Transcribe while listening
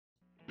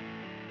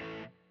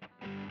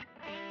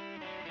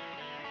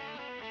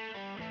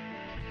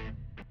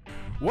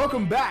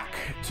Welcome back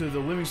to the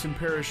Livingston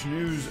Parish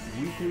News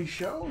Weekly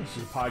Show. This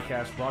is a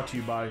podcast brought to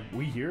you by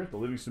we here at the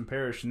Livingston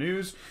Parish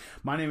News.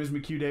 My name is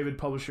McHugh David,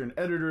 publisher and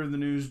editor of the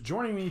news.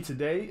 Joining me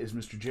today is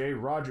Mr. J.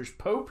 Rogers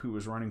Pope, who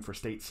is running for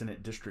State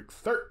Senate District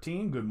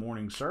 13. Good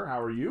morning, sir.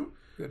 How are you?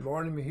 Good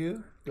morning,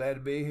 McHugh. Glad to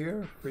be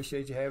here.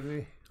 Appreciate you having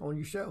me on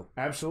your show.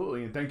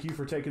 Absolutely, and thank you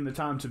for taking the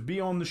time to be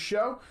on the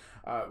show.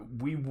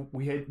 We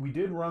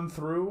did run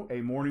through a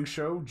morning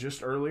show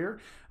just earlier.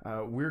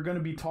 We're going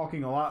to be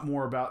talking a lot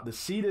more about the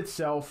seat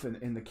itself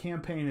and the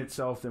campaign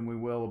itself than we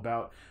will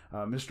about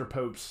Mr.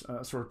 Pope's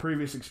sort of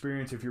previous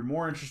experience. If you're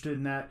more interested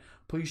in that,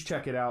 please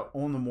check it out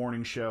on the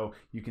morning show.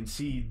 You can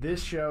see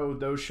this show,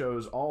 those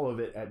shows, all of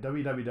it at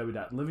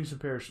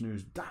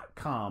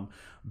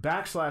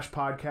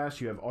www.livingstonparishnews.com/podcast.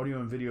 You have audio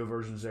and video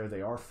versions there.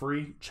 They are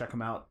free. Check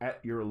them out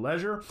at your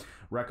leisure.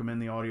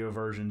 Recommend the audio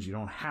versions. You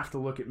don't have to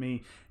look at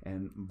me,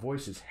 and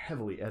voice is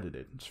heavily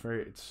edited.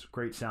 It's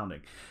great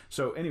sounding.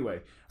 So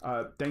anyway,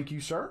 thank you,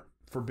 sir,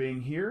 for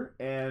being here.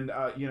 And,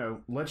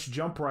 let's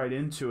jump right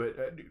into it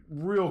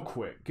real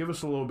quick. Give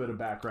us a little bit of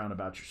background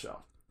about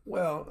yourself.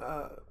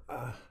 Well,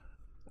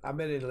 I've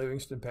been in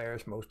Livingston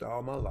Parish most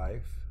all my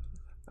life.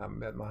 I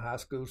met my high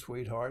school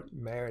sweetheart,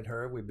 married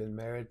her. We've been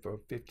married for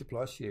 50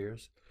 plus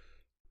years.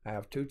 I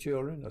have 2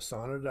 children, a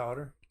son and a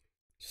daughter,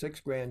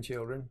 6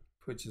 grandchildren,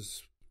 which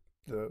is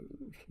the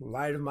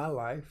light of my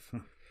life.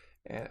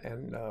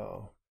 and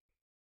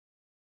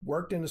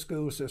worked in the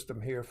school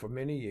system here for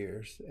many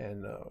years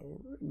and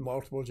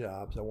multiple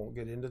jobs. I won't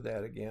get into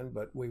that again,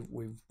 but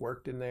we've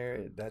worked in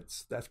there.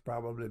 That's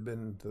probably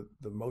been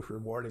the most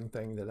rewarding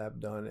thing that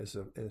I've done is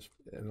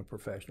in a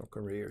professional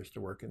career, is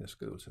to work in the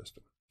school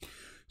system.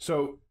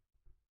 So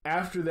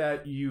after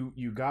that,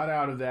 you got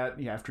out of that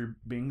after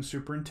being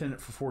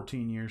superintendent for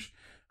 14 years,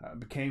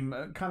 became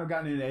kind of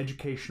gotten into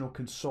educational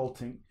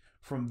consulting.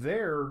 From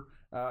there,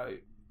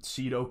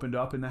 seat opened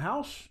up in the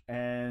House,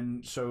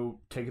 and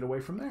so take it away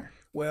from there.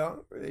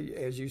 Well,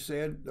 as you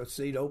said, the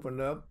seat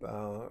opened up.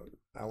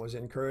 I was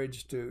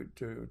encouraged to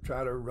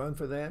try to run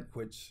for that,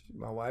 which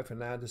my wife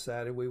and I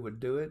decided we would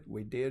do it.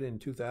 We did in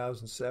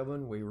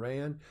 2007. We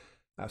ran.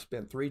 I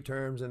spent 3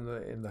 terms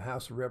in the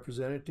House of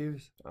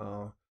Representatives,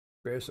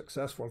 very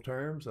successful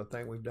terms. I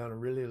think we've done a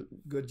really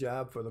good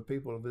job for the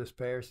people of this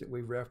parish that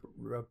we've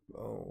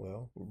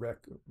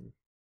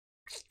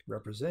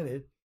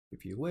represented,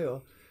 if you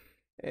will.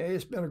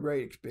 It's been a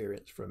great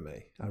experience for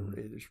me.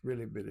 It's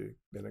really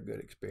been a good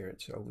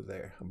experience over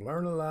there. I'm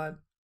learning a lot.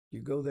 You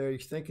go there, you're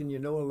thinking you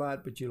know a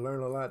lot, but you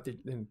learn a lot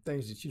in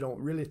things that you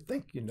don't really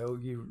think you know.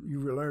 You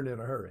learn in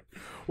a hurry.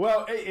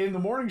 Well, in the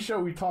morning show,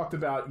 we talked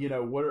about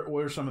what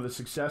are some of the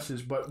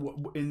successes, but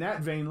in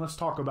that vein, let's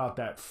talk about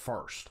that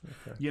first.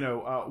 Okay.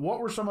 What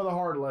were some of the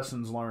hard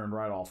lessons learned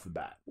right off the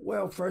bat?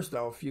 Well, first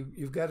off,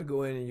 you've got to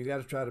go in and you got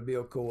to try to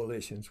build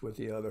coalitions with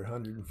the other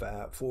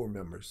 4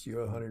 members.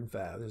 You're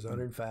 105. There's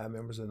 105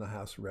 members in the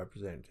House of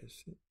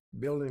Representatives.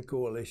 Building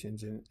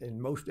coalitions,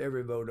 and most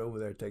every vote over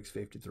there takes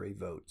 53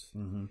 votes.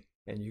 Mm-hmm.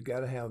 And you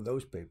got to have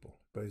those people.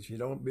 But if you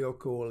don't build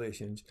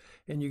coalitions,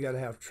 and you got to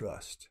have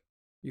trust.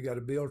 You got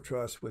to build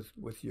trust with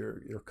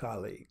your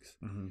colleagues.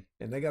 Mm-hmm.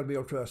 And they got to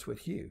build trust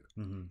with you.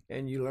 Mm-hmm.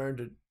 And you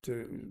learn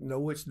to know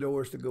which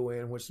doors to go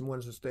in, which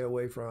ones to stay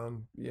away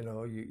from.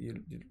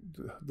 The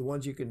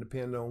ones you can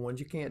depend on, ones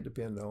you can't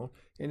depend on.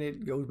 And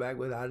it goes back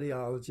with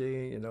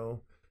ideology,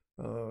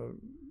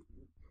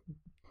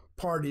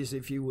 parties,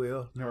 if you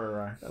will.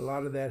 Right. A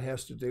lot of that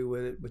has to do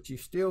with it, but you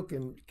still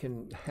can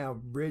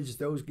have bridged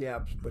those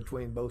gaps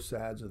between both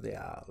sides of the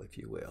aisle, if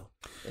you will.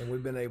 And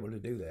we've been able to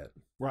do that.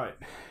 Right.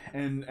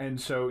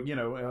 And so,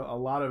 a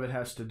lot of it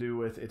has to do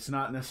with, it's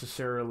not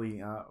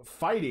necessarily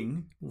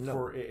fighting.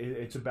 No.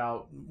 It's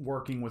about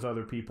working with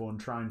other people and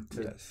trying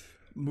to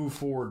move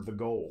forward the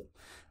goal.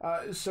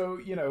 So,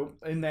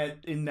 in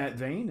that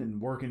vein and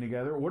working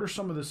together, what are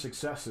some of the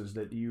successes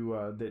that you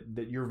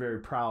that you're very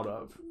proud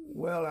of?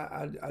 Well,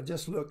 I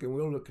just look, and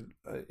we'll look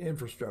at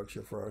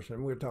infrastructure first,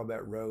 and we'll talk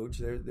about roads.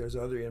 There's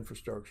other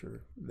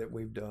infrastructure that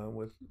we've done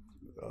with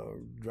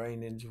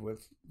drainage,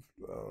 with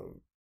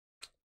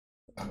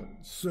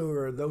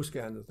sewer, those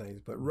kinds of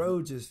things. But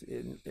roads is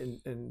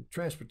and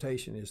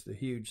transportation is the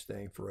huge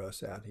thing for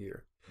us out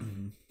here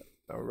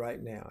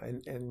right now.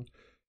 And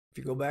if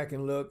you go back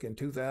and look, in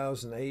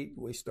 2008,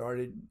 we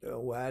started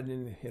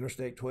widening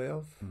Interstate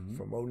 12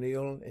 from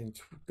O'Neill and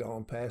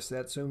gone past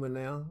Satsuma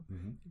now.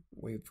 Mm-hmm.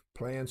 We've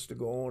plans to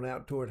go on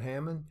out toward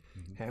Hammond.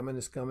 Mm-hmm. Hammond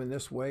is coming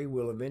this way.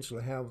 We'll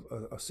eventually have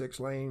a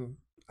 6-lane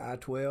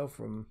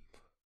I-12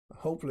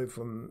 hopefully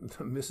from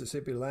the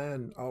Mississippi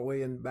line all the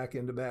way back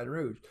into Baton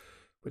Rouge.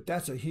 But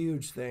that's a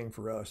huge thing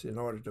for us in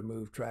order to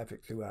move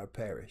traffic through our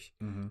parish.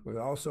 Mm-hmm. We've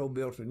also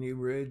built a new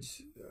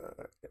bridge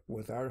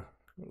with a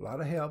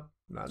lot of help.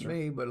 Not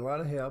me, but a lot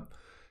of help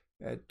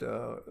at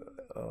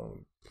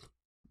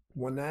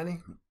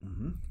 190.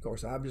 Mm-hmm. Of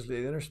course, obviously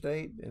at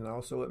Interstate, and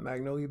also at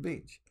Magnolia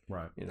Beach.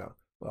 Right. We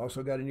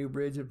also got a new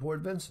bridge at Port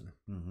Vincent.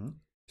 Mm-hmm.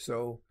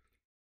 So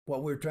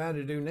what we're trying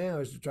to do now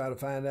is to try to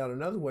find out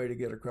another way to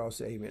get across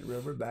the Amite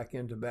River back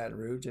into Baton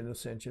Rouge and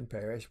Ascension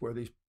Parish, where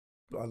these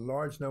a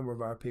large number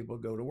of our people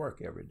go to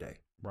work every day.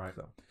 Right.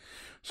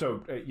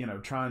 So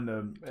trying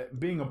to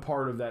being a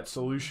part of that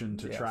solution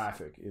to Yes.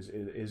 traffic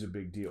is a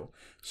big deal.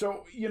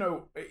 So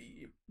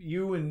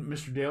you and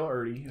Mr. Dale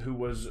Erdy, who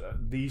was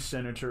the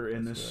senator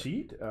in this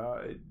seat,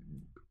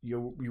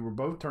 you were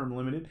both term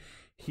limited.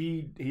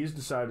 He's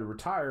decided to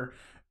retire.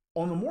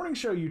 On the morning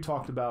show, you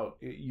talked about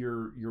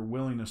your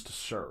willingness to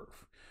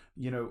serve.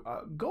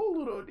 Go a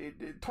little.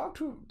 Talk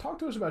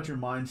to us about your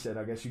mindset.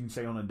 I guess you can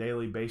say on a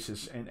daily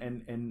basis,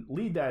 and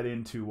lead that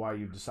into why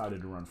you've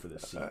decided to run for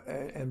this seat.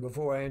 And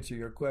before I answer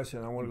your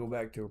question, I want to go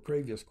back to a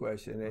previous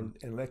question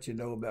and let you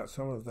know about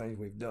some of the things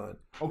we've done.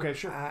 Okay,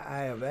 sure.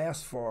 I have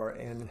asked for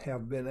and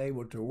have been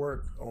able to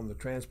work on the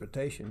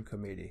Transportation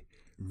Committee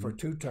for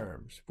 2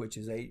 terms, which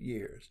is 8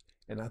 years.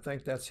 And I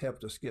think that's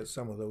helped us get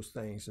some of those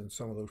things and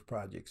some of those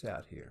projects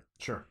out here.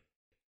 Sure.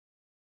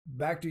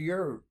 Back to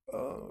your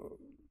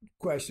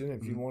question,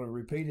 if you want to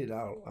repeat it,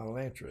 I'll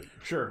answer it.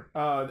 Sure.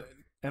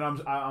 And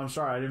I'm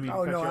sorry, I didn't mean to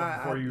cut you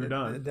off before you were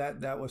done.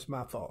 That was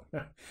my fault.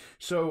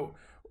 So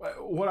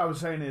what I was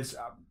saying is,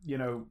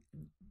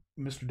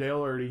 Mr.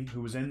 Dale Erdy,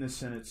 who was in this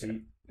Senate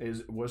seat,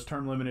 was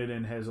term limited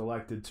and has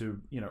elected to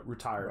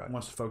retire. Right.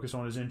 Wants to focus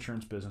on his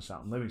insurance business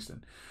out in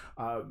Livingston.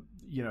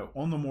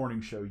 On the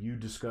morning show, you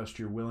discussed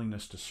your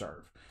willingness to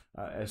serve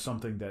as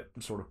something that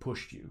sort of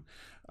pushed you.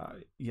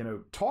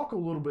 Talk a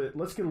little bit.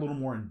 Let's get a little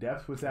more in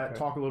depth with that. Okay.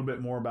 Talk a little bit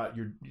more about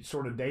your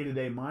sort of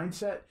day-to-day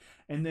mindset,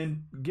 and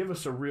then give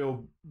us a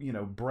real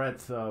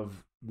breadth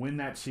of when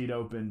that seat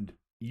opened,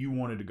 you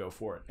wanted to go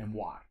for it and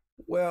why.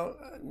 Well,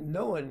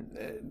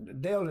 knowing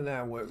Dale and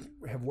I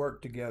have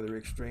worked together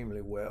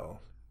extremely well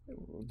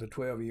the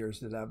 12 years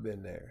that I've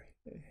been there,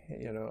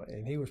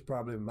 and he was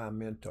probably my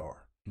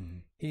mentor. Mm-hmm.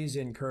 He's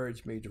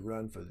encouraged me to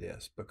run for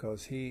this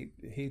because he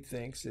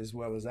thinks, as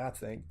well as I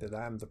think, that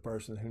I'm the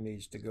person who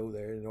needs to go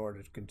there in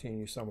order to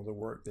continue some of the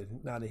work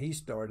that not he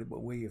started,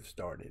 but we have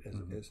started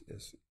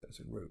as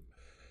a group.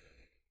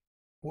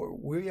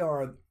 We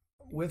are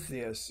with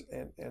this,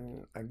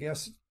 and I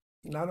guess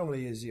not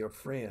only is he a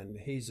friend,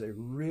 he's a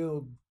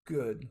real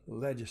good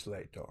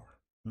legislator.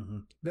 Mm-hmm.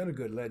 Been a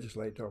good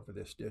legislator for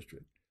this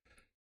district.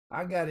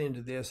 I got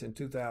into this in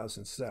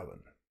 2007.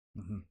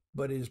 Mm-hmm.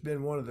 But it's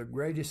been one of the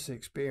greatest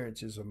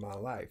experiences of my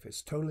life.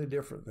 It's totally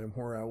different than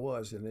where I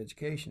was in the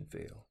education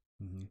field.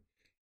 Mm-hmm.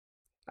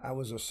 I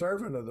was a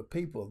servant of the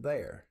people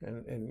there,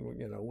 and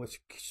with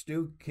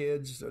students,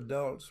 kids,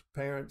 adults,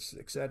 parents,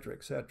 et cetera,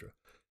 et cetera.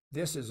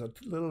 This is a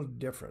little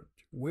different.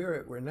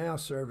 We're now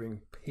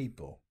serving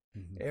people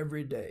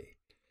every day.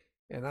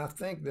 And I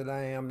think that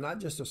I am not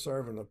just a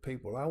servant of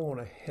people. I want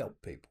to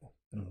help people.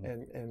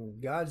 Mm-hmm.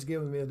 And God's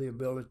given me the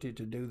ability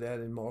to do that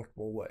in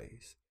multiple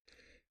ways.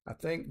 I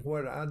think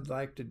what I'd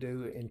like to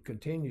do and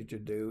continue to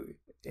do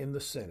in the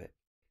Senate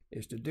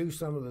is to do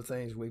some of the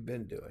things we've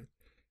been doing.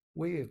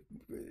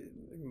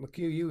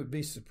 McHugh, you would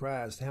be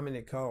surprised how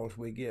many calls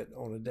we get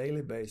on a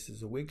daily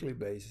basis, a weekly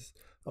basis,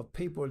 of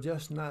people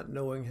just not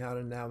knowing how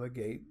to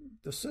navigate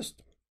the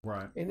system.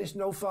 Right. And it's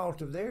no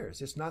fault of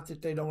theirs. It's not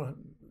that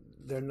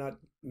they're not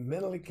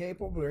mentally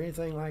capable or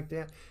anything like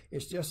that.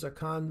 It's just a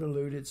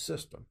convoluted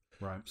system.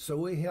 Right. So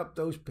we help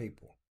those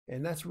people,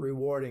 and that's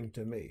rewarding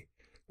to me.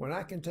 When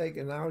I can take,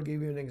 and I'll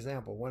give you an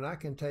example, when I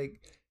can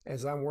take,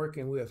 as I'm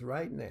working with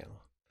right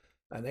now,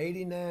 an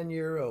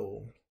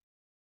 89-year-old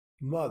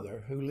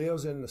mother who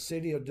lives in the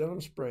city of Dillon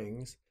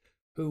Springs,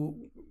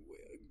 who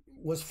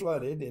was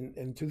flooded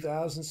in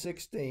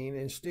 2016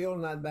 and still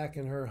not back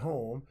in her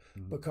home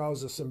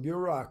because of some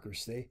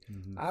bureaucracy.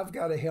 Mm-hmm. I've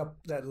got to help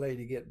that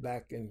lady get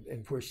back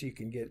and where she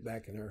can get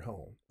back in her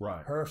home.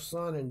 Right. Her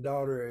son and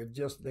daughter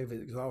they've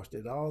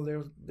exhausted all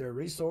their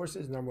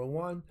resources, number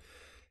one.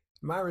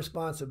 My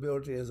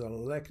responsibility as an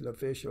elected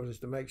official is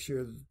to make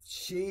sure that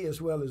she,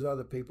 as well as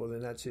other people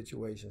in that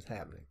situation, is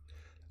happening.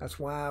 That's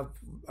why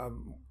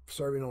I'm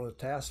serving on a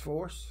task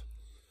force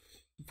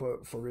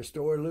for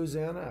Restore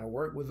Louisiana. I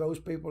work with those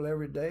people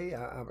every day.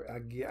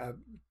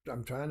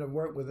 I'm trying to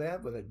work with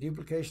that, with a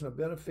duplication of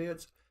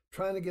benefits,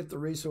 trying to get the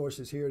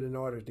resources here in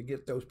order to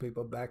get those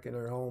people back in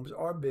their homes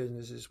or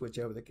businesses,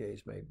 whichever the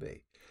case may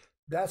be.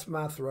 That's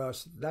my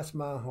thrust. That's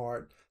my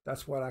heart.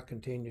 That's what I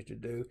continue to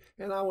do.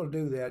 And I will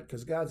do that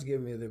because God's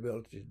given me the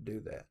ability to do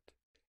that.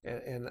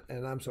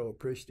 And I'm so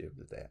appreciative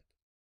of that.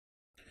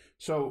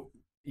 So,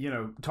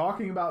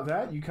 talking about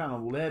that, you kind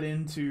of led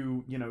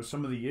into,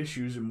 some of the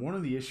issues. And one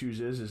of the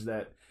issues is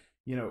that,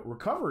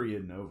 recovery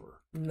isn't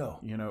over. No.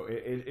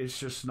 It's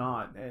just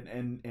not.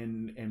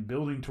 And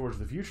building towards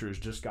the future has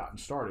just gotten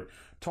started.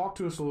 Talk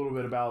to us a little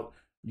bit about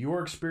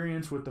your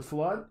experience with the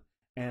flood,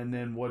 and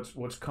then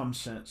what's come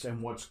since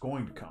and what's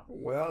going to come.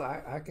 Well,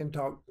 I can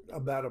talk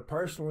about a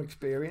personal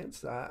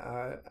experience.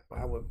 My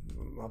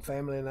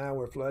family and I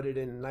were flooded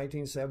in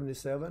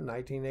 1977,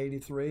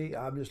 1983.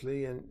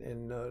 Obviously,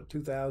 in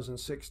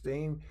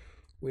 2016,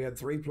 we had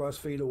 3+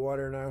 feet of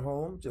water in our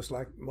home, just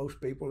like most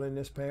people in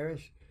this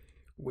parish.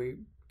 We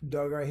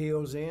dug our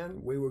heels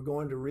in. We were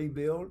going to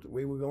rebuild.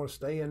 We were going to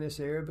stay in this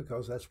area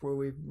because that's where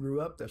we grew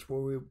up. That's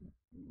where we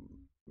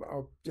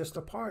are just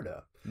a part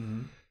of.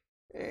 Mm-hmm.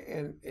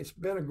 And it's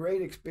been a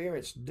great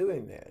experience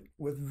doing that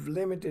with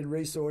limited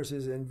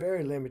resources and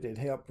very limited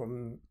help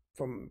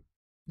from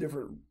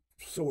different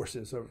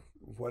sources of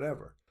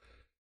whatever.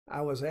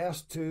 I was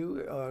asked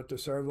to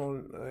serve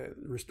on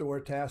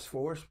Restore Task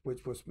Force,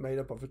 which was made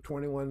up of a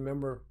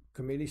 21-member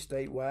committee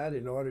statewide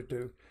in order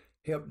to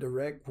help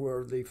direct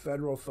where the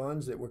federal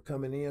funds that were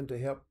coming in to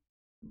help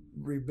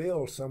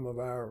rebuild some of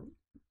our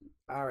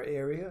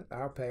area,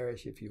 our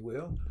parish, if you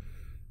will.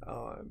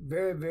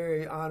 Very,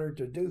 very honored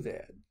to do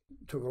that.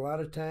 Took a lot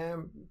of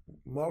time,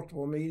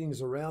 multiple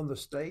meetings around the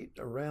state,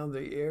 around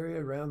the area,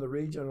 around the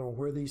region on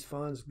where these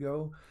funds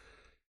go.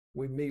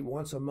 We'd meet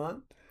once a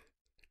month,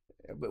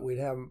 but we'd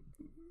have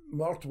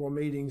multiple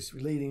meetings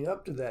leading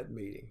up to that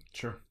meeting.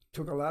 Sure.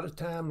 Took a lot of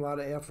time, a lot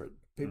of effort.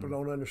 People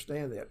don't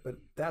understand that, but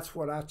that's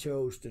what I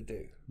chose to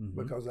do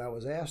because I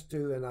was asked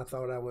to, and I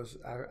thought I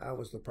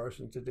was the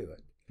person to do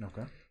it.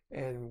 Okay.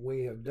 And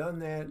we have done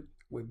that.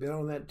 We've been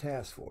on that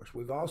task force.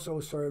 We've also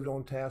served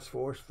on task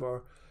force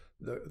for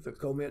the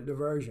Comet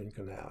Diversion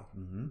Canal.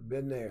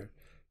 Been there.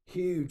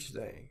 Huge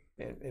thing.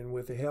 And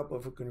with the help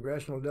of a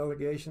congressional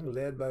delegation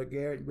led by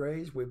Garrett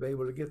Graves, we've been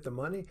able to get the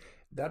money.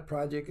 That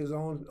project is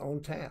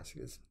on task.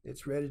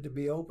 It's ready to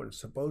be opened,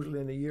 supposedly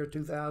in the year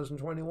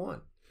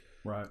 2021.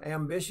 Right.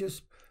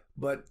 Ambitious,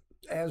 but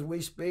as we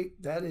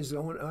speak, that is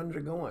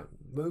undergoing.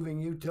 Moving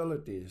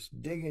utilities,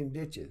 digging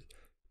ditches.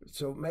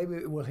 So maybe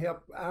it will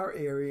help our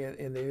area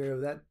in the area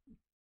of that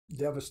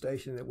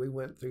devastation that we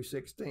went through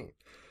 16.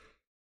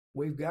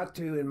 We've got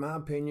to, in my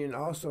opinion,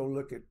 also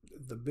look at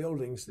the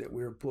buildings that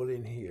we're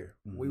putting here.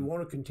 We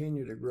want to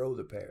continue to grow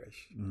the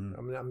parish.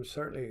 I mean, I'm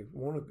certainly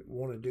want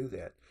to do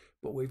that,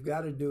 but we've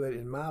got to do it,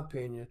 in my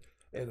opinion,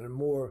 in a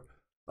more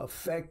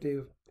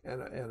effective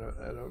and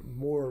a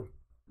more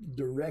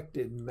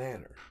directed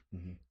manner.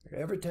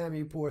 Every time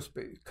you pour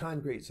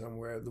concrete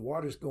somewhere, the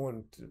water's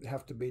going to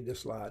have to be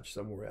dislodged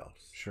somewhere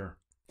else. Sure.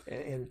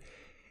 And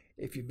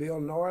if you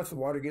build north, the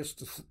water gets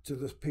to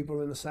the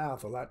people in the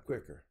south a lot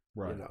quicker.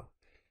 Right. You know,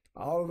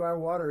 all of our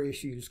water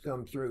issues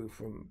come through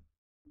from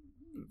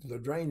the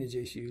drainage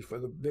issues for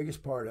the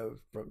biggest part of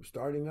from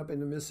starting up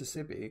in the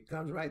Mississippi. It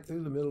comes right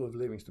through the middle of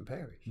Livingston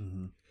Parish.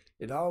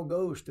 It all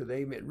goes to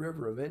the Amite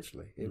River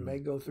eventually. It may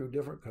go through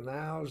different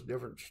canals,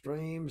 different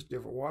streams,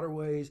 different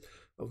waterways.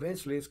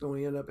 Eventually, it's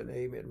going to end up in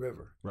the Amite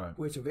River, right,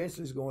 which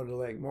eventually is going to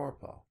Lake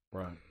Marpaw.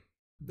 Right.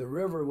 The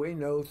river we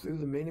know through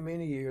the many,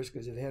 many years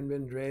because it hadn't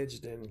been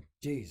dredged in,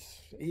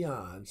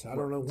 eons. I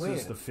don't know when.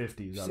 Since the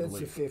 50s, I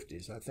believe. Since the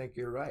 50s. I think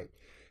you're right.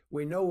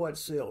 We know what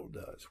silt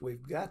does.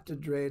 We've got to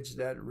dredge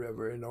that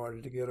river in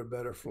order to get a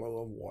better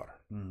flow of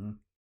water.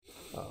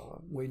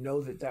 We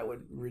know that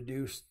would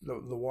reduce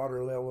the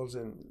water levels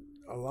and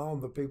along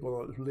the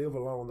people that live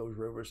along those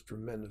rivers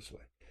tremendously.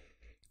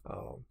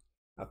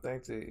 I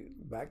think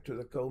back to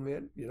the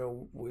Comet, you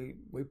know,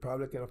 we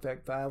probably can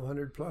affect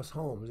 500 plus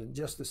homes in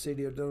just the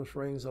city of Denham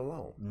Springs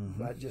alone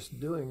by just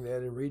doing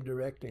that and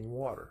redirecting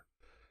water.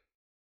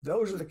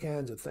 Those are the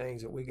kinds of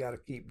things that we got to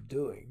keep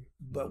doing.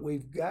 But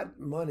we've got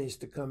monies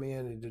to come in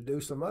and to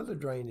do some other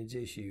drainage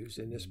issues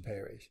in this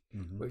parish.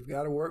 We've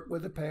got to work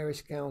with the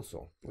parish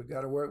council. We've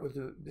got to work with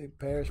the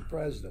parish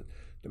president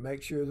to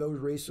make sure those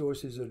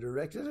resources are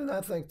directed, and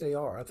I think they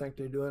are. I think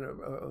they're doing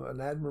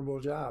an admirable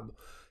job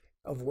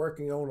of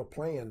working on a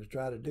plan to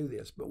try to do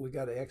this, but we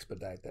got to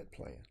expedite that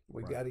plan.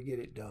 We got to get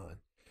it done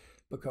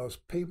because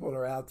people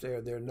are out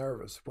there, they're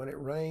nervous. When it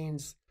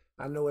rains,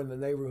 I know in the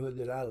neighborhood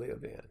that I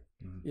live in,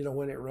 you know,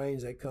 when it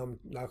rains, they come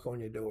knock on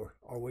your door.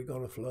 Are we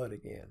going to flood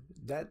again?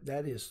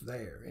 That is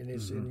there, and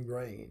it's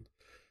ingrained.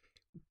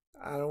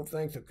 I don't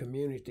think the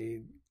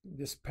community,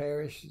 this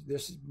parish,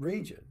 this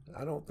region,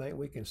 I don't think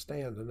we can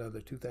stand another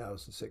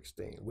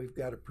 2016. We've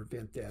got to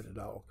prevent that at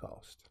all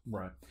costs.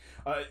 Right.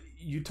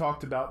 You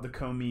talked about the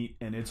Comet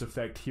and its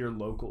effect here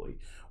locally.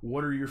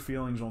 What are your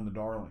feelings on the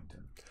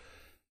Darlington?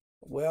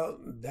 Well,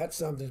 that's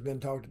something that's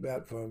been talked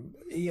about for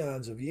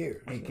eons of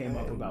years. It came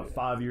up about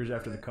 5 years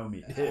after the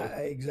Comet hit.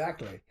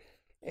 Exactly.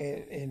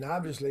 And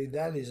obviously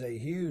that is a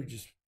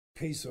huge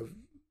piece of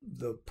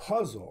the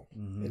puzzle,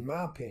 in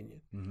my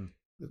opinion.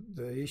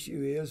 The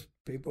issue is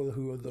people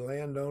who are the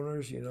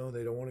landowners, you know,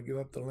 they don't want to give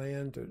up the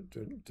land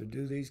to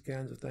do these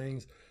kinds of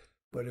things.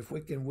 But if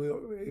we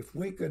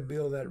could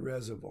build that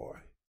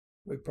reservoir,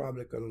 we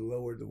probably could have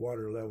lowered the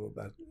water level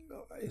by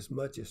as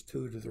much as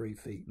 2 to 3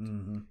 feet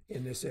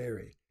in this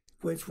area,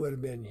 which would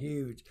have been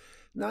huge,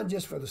 not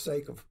just for the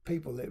sake of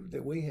people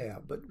that we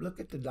have, but look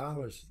at the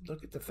dollars,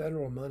 look at the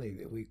federal money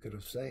that we could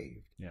have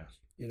saved, yes,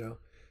 you know,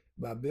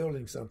 by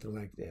building something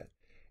like that.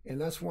 And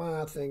that's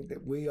why I think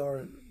that we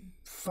are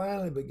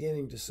finally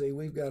beginning to see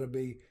we've got to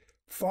be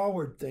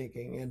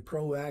forward-thinking and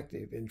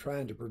proactive in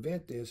trying to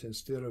prevent this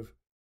instead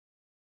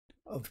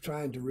of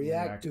trying to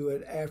react to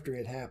it after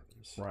it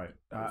happens. Right.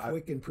 If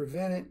we can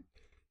prevent it,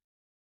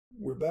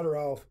 we're better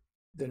off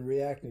than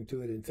reacting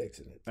to it and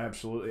fixing it.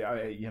 Absolutely.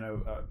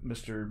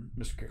 Mr.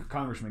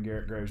 Congressman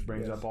Garrett Graves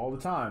brings up all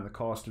the time the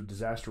cost of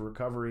disaster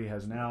recovery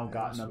has now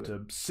gotten up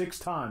to 6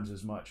 times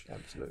as much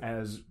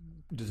as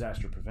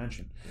disaster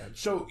prevention.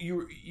 So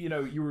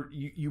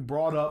you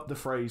brought up the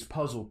phrase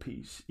puzzle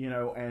piece,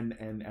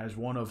 and as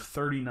one of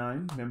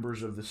 39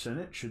 members of the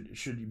Senate,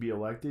 should you be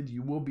elected,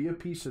 you will be a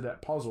piece of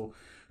that puzzle.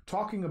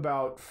 Talking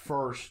about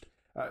first,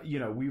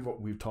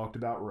 we've talked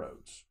about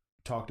roads,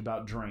 talked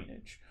about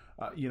drainage.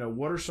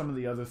 What are some of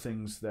the other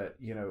things that,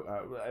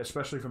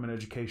 especially from an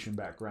education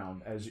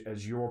background,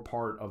 as you're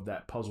part of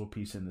that puzzle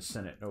piece in the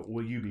Senate,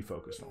 will you be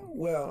focused on?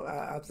 Well,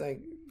 I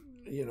think,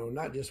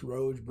 not just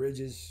roads,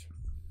 bridges,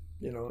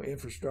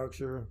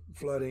 infrastructure,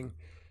 flooding.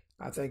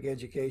 I think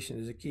education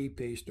is a key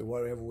piece to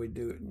whatever we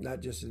do,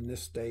 not just in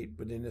this state,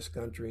 but in this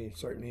country,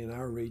 certainly in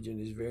our region,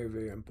 is very,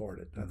 very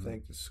important. Mm-hmm. I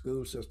think the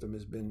school system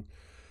has been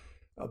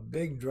a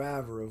big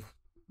driver of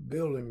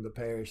building the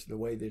parish the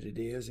way that it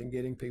is and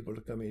getting people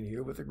to come in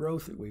here with the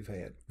growth that we've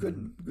had.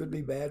 Could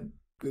be bad,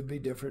 could be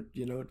different,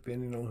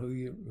 depending on who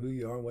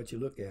you are and what you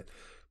look at.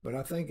 But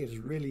I think it's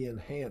really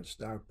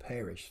enhanced our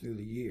parish through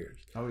the years.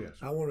 Oh, yes.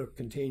 I want to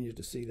continue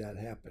to see that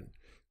happen.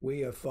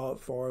 We have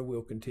fought for,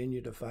 we'll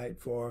continue to fight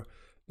for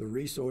the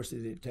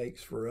resources it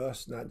takes for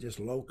us, not just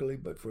locally,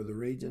 but for the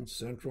region,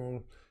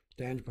 Central,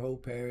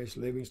 Tangipahoa Parish,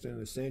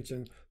 Livingston,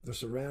 Ascension, the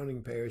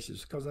surrounding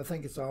parishes, because I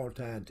think it's all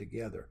tied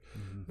together.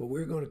 Mm-hmm. But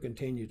we're going to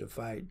continue to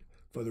fight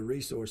for the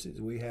resources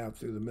we have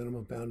through the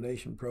Minimum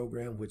Foundation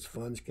Program, which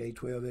funds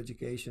K-12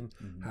 education.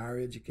 Mm-hmm. Higher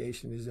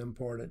education is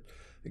important.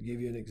 I'll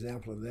give you an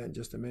example of that in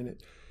just a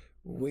minute.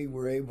 We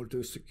were able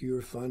to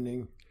secure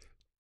funding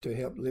to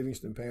help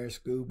Livingston Parish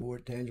School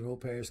Board, Tangipahoa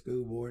Parish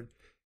School Board,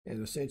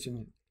 and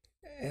Ascension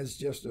as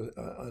just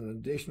an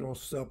additional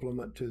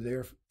supplement to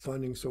their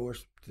funding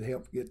source to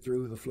help get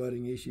through the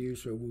flooding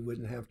issues so we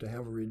wouldn't have to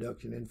have a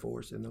reduction in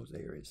force in those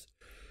areas.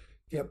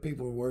 Kept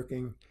people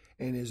working,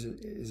 and as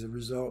a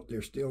result,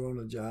 they're still on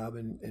the job,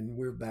 and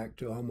we're back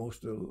to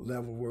almost a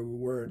level where we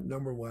were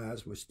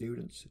number-wise with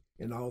students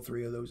in all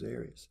 3 of those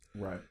areas.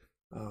 Right.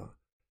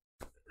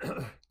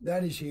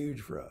 That is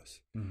huge for us.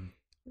 Mm-hmm.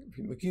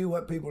 McHugh,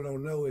 what people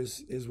don't know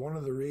is one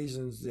of the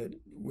reasons that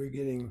we're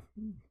getting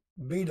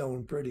beat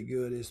on pretty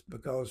good is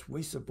because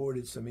we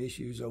supported some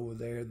issues over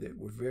there that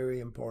were very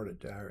important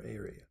to our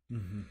area.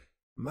 Mm-hmm.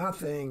 My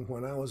thing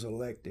when I was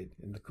elected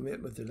and the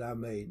commitment that I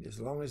made, as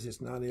long as it's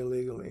not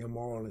illegal,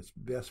 immoral, it's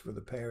best for the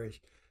parish,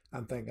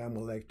 I think I'm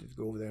elected to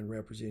go over there and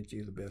represent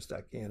you the best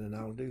I can, and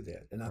I'll do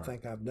that. And I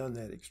think I've done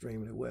that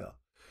extremely well.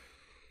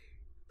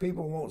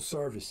 People want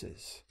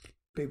services.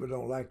 People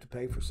don't like to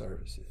pay for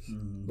services.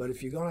 Mm-hmm. But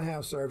if you're going to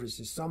have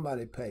services,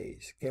 somebody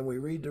pays. Can we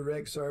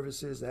redirect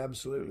services?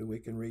 Absolutely, we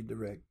can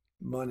redirect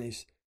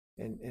monies,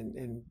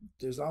 and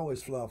there's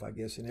always fluff, I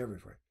guess, in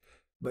everything.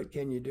 But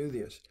can you do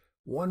this?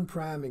 One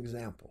prime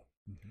example.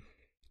 Mm-hmm.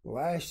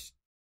 Last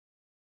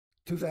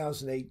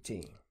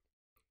 2018,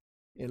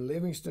 in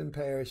Livingston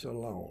Parish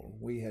alone,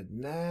 we had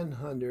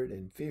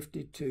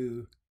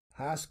 952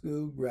 high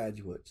school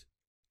graduates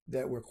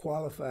that were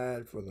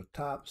qualified for the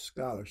top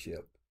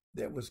scholarship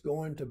that was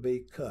going to be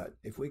cut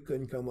if we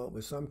couldn't come up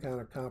with some kind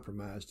of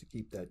compromise to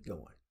keep that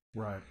going.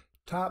 Right.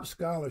 Top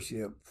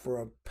scholarship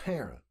for a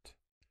parent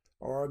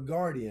or a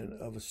guardian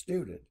of a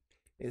student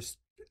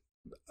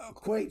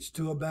equates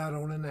to about,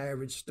 on an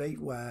average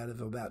statewide,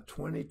 of about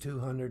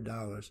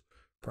 $2,200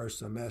 per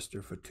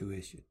semester for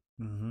tuition.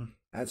 Mm-hmm.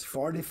 That's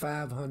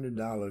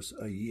 $4,500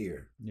 a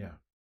year. Yeah.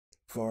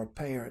 For a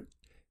parent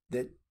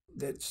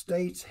that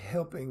state's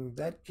helping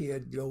that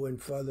kid go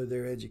and further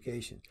their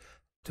education.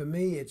 To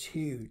me, it's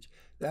huge.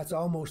 That's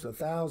almost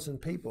 1,000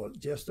 people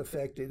just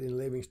affected in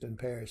Livingston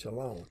Parish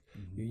alone.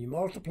 Mm-hmm. You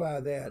multiply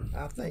that,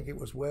 I think it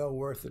was well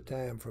worth the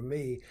time for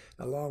me,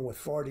 along with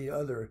 40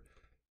 other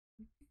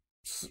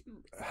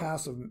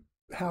House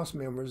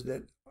members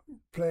that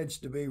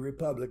pledged to be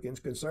Republicans,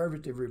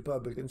 conservative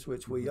Republicans,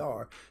 which we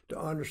are, to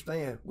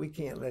understand we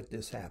can't let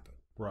this happen.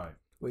 Right.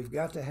 We've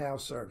got to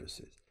have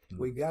services.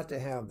 Mm-hmm. We've got to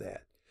have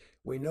that.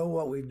 We know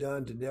what we've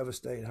done to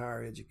devastate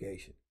higher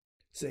education.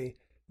 See,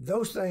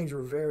 those things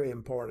were very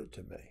important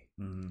to me.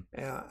 Mm-hmm.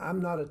 Now,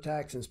 I'm not a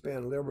tax and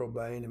spend liberal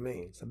by any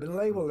means. I've been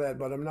labeled that,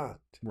 but I'm not.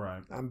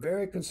 Right. I'm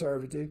very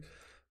conservative,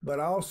 but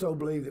I also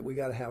believe that we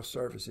got to have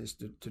services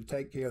to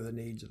take care of the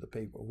needs of the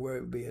people, where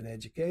it be in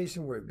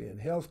education, where it be in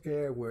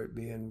healthcare, where it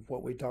be in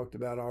what we talked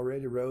about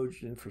already, roads,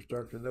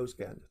 infrastructure, those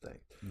kinds of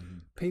things. Mm-hmm.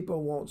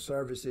 People want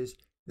services.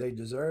 They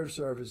deserve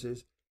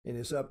services. And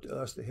it's up to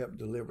us to help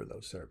deliver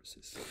those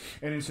services.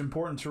 And it's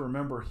important to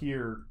remember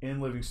here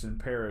in Livingston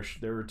Parish,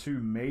 there are 2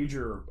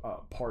 major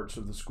parts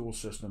of the school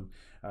system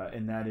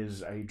and that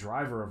is a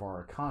driver of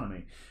our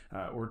economy.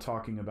 We're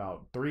talking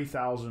about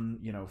 3,000,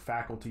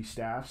 faculty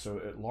staff,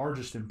 so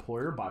largest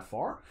employer by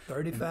far.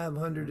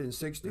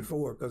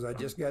 3,564, because I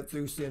just got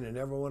through sending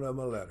every one of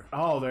them a letter.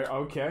 Oh, there.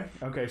 Okay.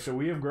 So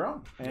we have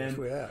grown, and yes,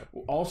 we have.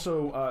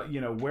 Also,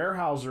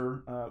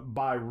 Weyerhaeuser,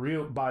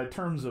 by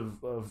terms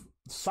of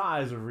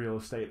size of real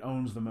estate,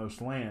 owns the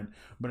most land,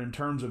 but in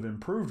terms of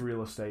improved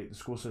real estate, the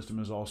school system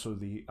is also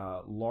the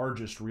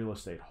largest real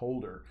estate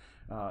holder.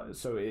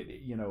 So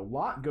a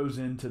lot goes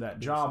into that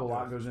job, a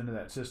lot goes into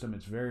that system.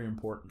 It's very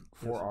important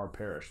for our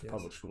parish, the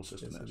public school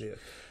system is.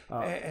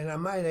 And I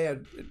might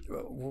add,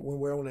 when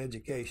we're on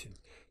education,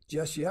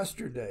 just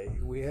yesterday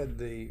we had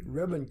the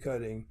ribbon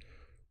cutting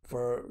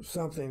for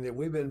something that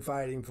we've been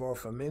fighting for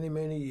many,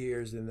 many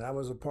years, and I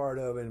was a part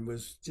of, and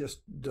was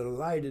just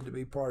delighted to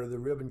be part of the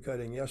ribbon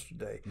cutting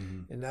yesterday.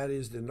 Mm-hmm. And that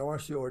is the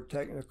North Shore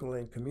Technical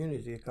and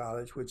Community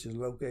College, which is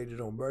located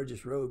on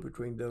Burgess Road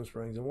between Dun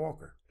Springs and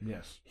Walker.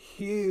 Yes.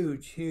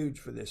 Huge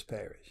for this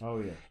parish.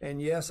 Oh, yeah.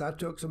 And yes, I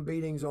took some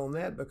beatings on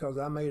that because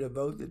I made a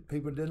vote that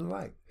people didn't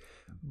like.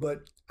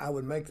 But I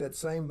would make that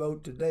same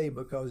vote today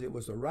because it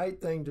was the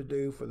right thing to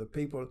do for the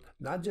people,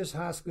 not just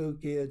high school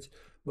kids,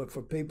 but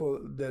for people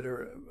that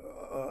are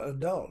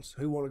adults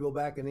who want to go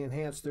back and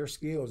enhance their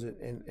skills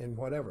and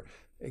whatever.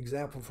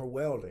 Example for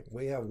welding.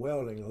 We have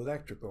welding,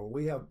 electrical.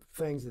 We have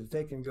things that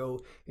they can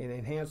go and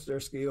enhance their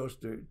skills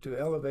to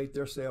elevate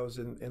themselves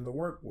in the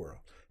work world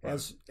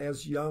as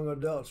young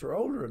adults or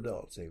older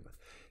adults even.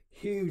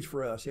 Huge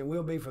for us, and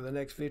will be for the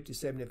next 50,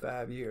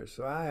 75 years.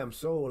 So I am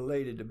so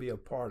elated to be a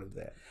part of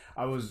that.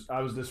 I was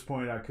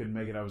disappointed I couldn't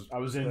make it. I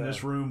was in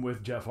this room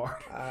with Jeff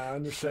Hart. I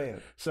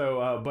understand.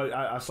 So, but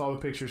I saw the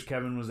pictures.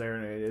 Kevin was there,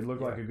 and it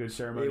looked like a good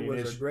ceremony. It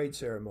was a great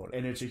ceremony,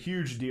 and it's a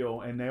huge deal.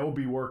 And they will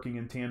be working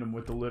in tandem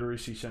with the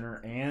Literacy Center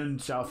and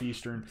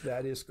Southeastern.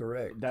 That is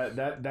correct.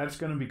 That's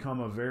going to become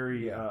a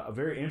very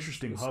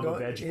interesting hub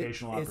of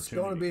educational opportunity. It's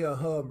going to be a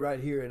hub right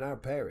here in our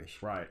parish,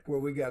 right? Where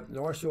we got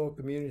North Shore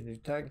Community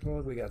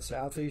Technical, we got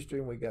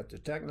Southeastern, we got the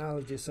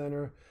Technology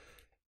Center,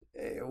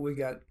 we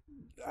got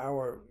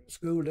our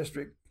school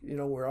district.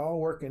 We're all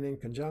working in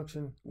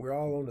conjunction. We're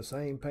all on the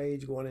same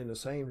page, going in the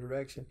same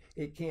direction.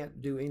 It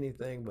can't do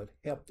anything but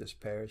help this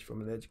parish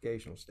from an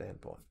educational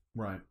standpoint.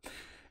 Right.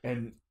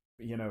 And,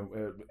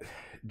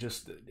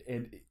 just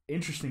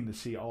interesting to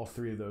see all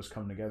three of those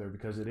come together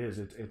because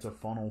it's a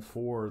funnel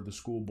for the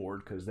school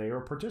board because they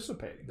are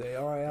participating. They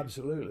are,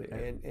 absolutely.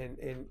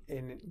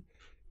 And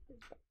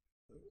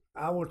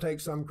I will take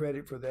some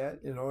credit for that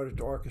in order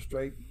to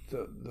orchestrate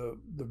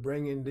the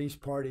bringing these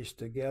parties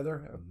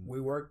together. We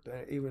worked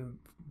even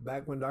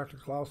back when Dr.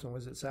 Clausen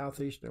was at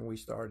Southeastern. We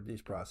started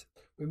this process.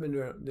 We've been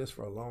doing this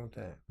for a long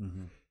time.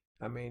 Mm-hmm.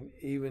 I mean,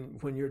 even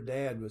when your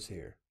dad was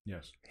here,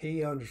 yes,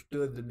 he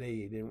understood the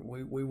need, and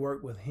we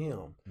worked with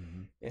him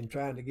in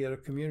trying to get a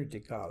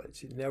community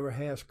college. It never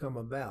has come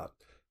about,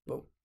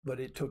 but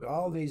it took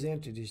all these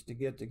entities to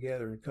get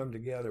together and come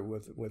together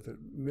with a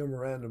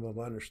memorandum of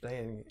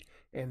understanding,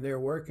 and they're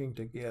working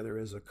together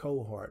as a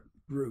cohort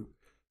group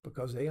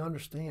because they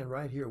understand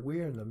right here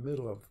we're in the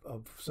middle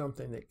of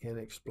something that can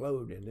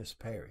explode in this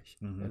parish,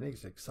 and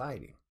it's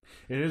exciting.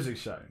 It is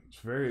exciting. It's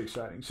very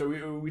exciting. So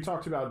we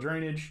talked about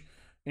drainage,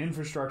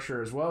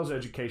 infrastructure, as well as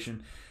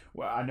education.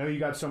 Well, I know you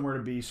got somewhere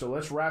to be, so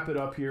let's wrap it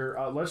up here.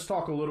 Let's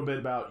talk a little bit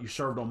about you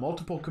served on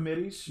multiple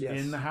committees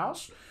in the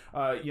House.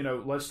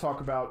 Let's talk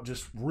about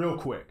just real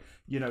quick,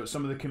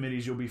 some of the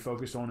committees you'll be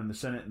focused on in the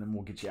Senate, and then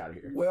we'll get you out of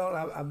here.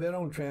 Well, I've been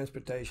on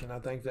transportation. I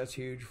think that's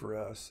huge for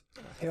us.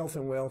 Health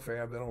and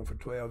welfare, I've been on for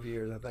 12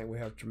 years. I think we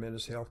have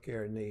tremendous health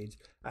care needs.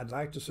 I'd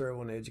like to serve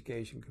on the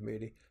Education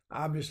Committee.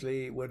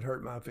 Obviously, it would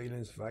hurt my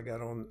feelings if I got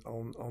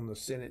on the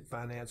Senate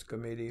Finance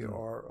Committee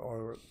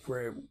or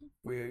where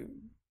we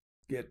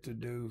get to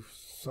do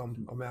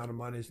some amount of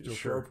money to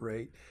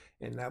appropriate,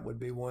 and that would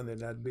be one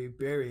that I'd be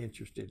very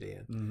interested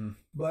in.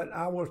 But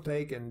I will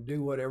take and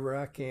do whatever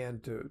I can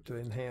to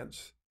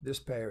enhance this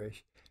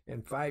parish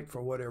and fight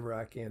for whatever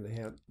I can to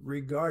enhance,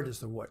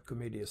 regardless of what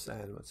committee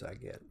assignments I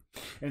get.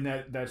 And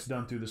that's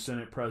done through the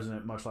Senate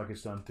President, much like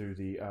it's done through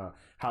the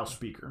House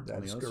Speaker.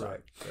 That is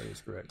correct. That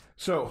is correct.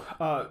 So,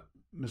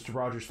 Mr.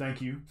 Rogers,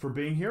 thank you for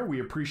being here. We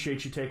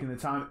appreciate you taking the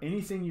time.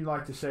 Anything you'd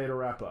like to say to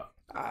wrap up?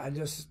 I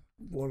just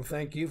want to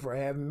thank you for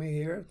having me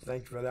here.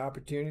 Thank you for the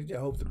opportunity. I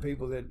hope the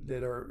people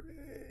that are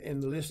in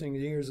the listening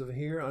ears of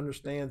here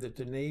understand that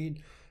the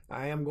need.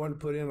 I am going to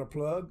put in a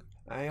plug.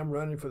 I am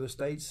running for the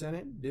state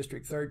Senate,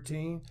 District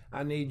 13.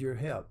 I need your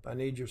help. I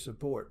need your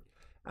support.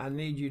 I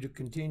need you to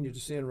continue to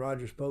send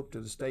Rogers Pope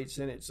to the state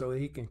Senate so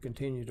he can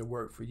continue to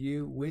work for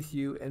you, with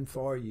you, and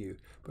for you,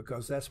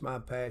 because that's my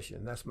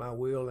passion, that's my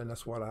will, and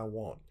that's what I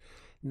want.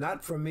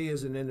 Not for me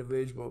as an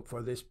individual,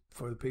 for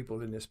the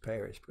people in this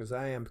parish, because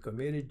I am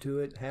committed to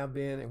it, have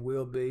been, and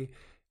will be,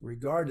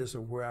 regardless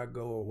of where I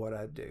go or what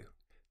I do.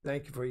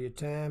 Thank you for your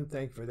time.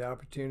 Thank you for the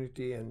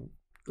opportunity, and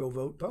go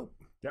vote Pope.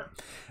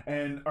 Yep.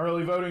 And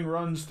early voting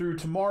runs through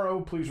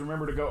tomorrow. Please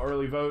remember to go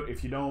early vote.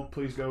 If you don't,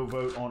 please go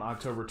vote on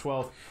October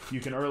 12th. You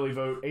can early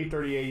vote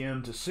 8:30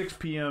 a.m. to 6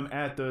 p.m.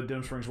 at the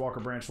Denham Springs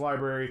Walker Branch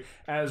Library,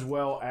 as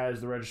well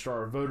as the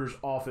Registrar of Voters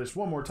office.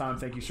 One more time,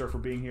 thank you, sir, for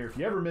being here. If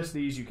you ever miss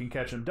these, you can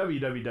catch them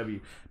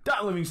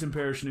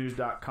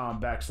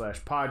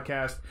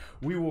www.livingstonparishnews.com/podcast.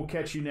 We will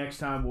catch you next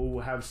time.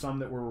 We'll have some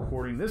that we're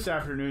recording this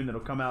afternoon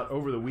that'll come out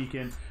over the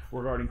weekend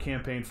regarding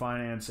campaign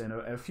finance and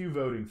a few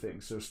voting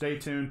things. So stay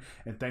tuned,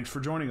 and thanks for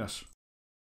joining us.